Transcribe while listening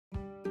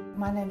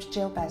my name's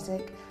Jill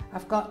Beswick.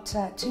 I've got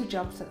 2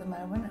 jobs at the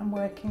moment. I'm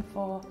working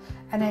for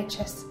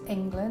NHS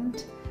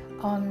England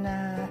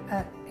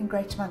in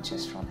Greater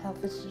Manchester on health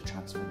visitor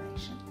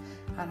transformation,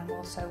 and I'm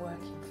also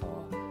working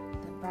for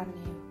the brand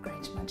new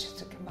Greater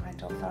Manchester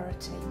Combined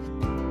Authority.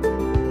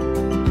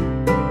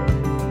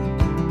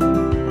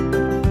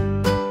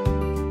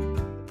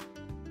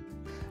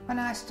 When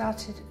I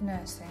started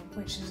nursing,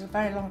 which is a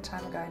very long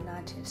time ago in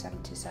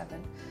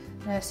 1977,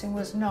 nursing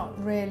was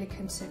not really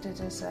considered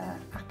as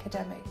an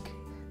academic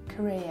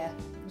career.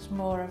 It was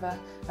more of an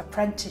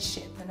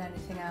apprenticeship than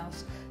anything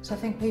else. So I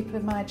think people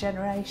of my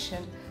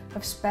generation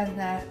have spent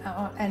their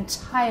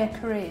entire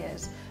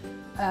careers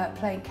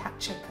playing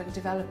catch-up and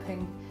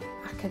developing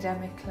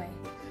academically.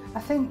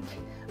 I think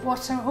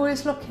what I'm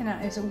always looking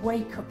at is a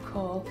wake-up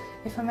call.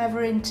 If I'm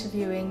ever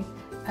interviewing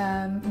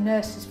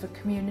nurses for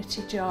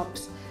community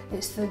jobs,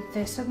 it's that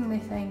they suddenly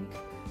think,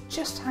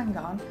 just hang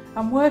on,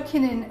 I'm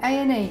working in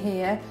A&E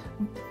here,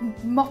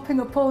 mopping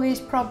up all these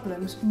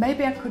problems,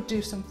 maybe I could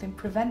do something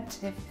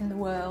preventive in the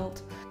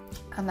world.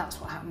 And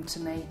that's what happened to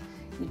me.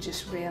 You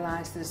just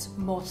realise there's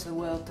more to the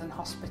world than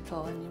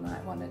hospital, and you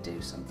might want to do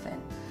something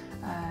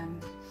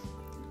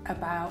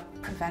about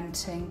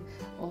preventing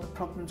all the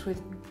problems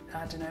with,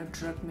 I don't know,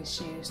 drug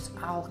misuse,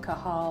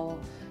 alcohol,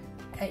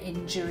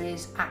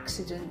 injuries,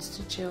 accidents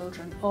to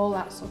children, all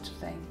that sort of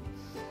thing.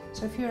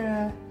 So if you're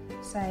a,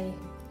 say,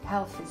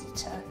 health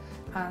visitor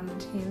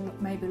and you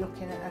may be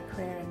looking at a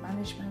career in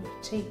management,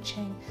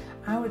 teaching,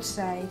 I would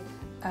say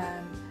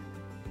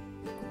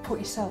put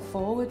yourself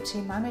forward to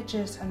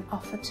managers and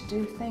offer to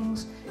do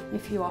things.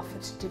 If you offer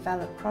to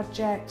develop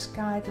projects,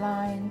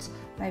 guidelines,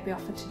 maybe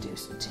offer to do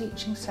some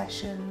teaching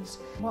sessions.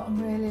 What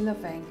I'm really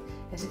loving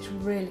is it's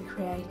really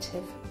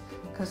creative,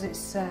 because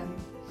it's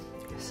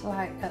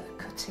like at the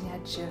cutting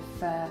edge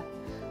of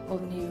all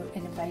new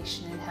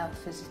innovation in health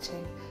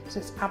visiting, so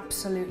it's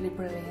absolutely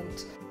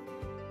brilliant.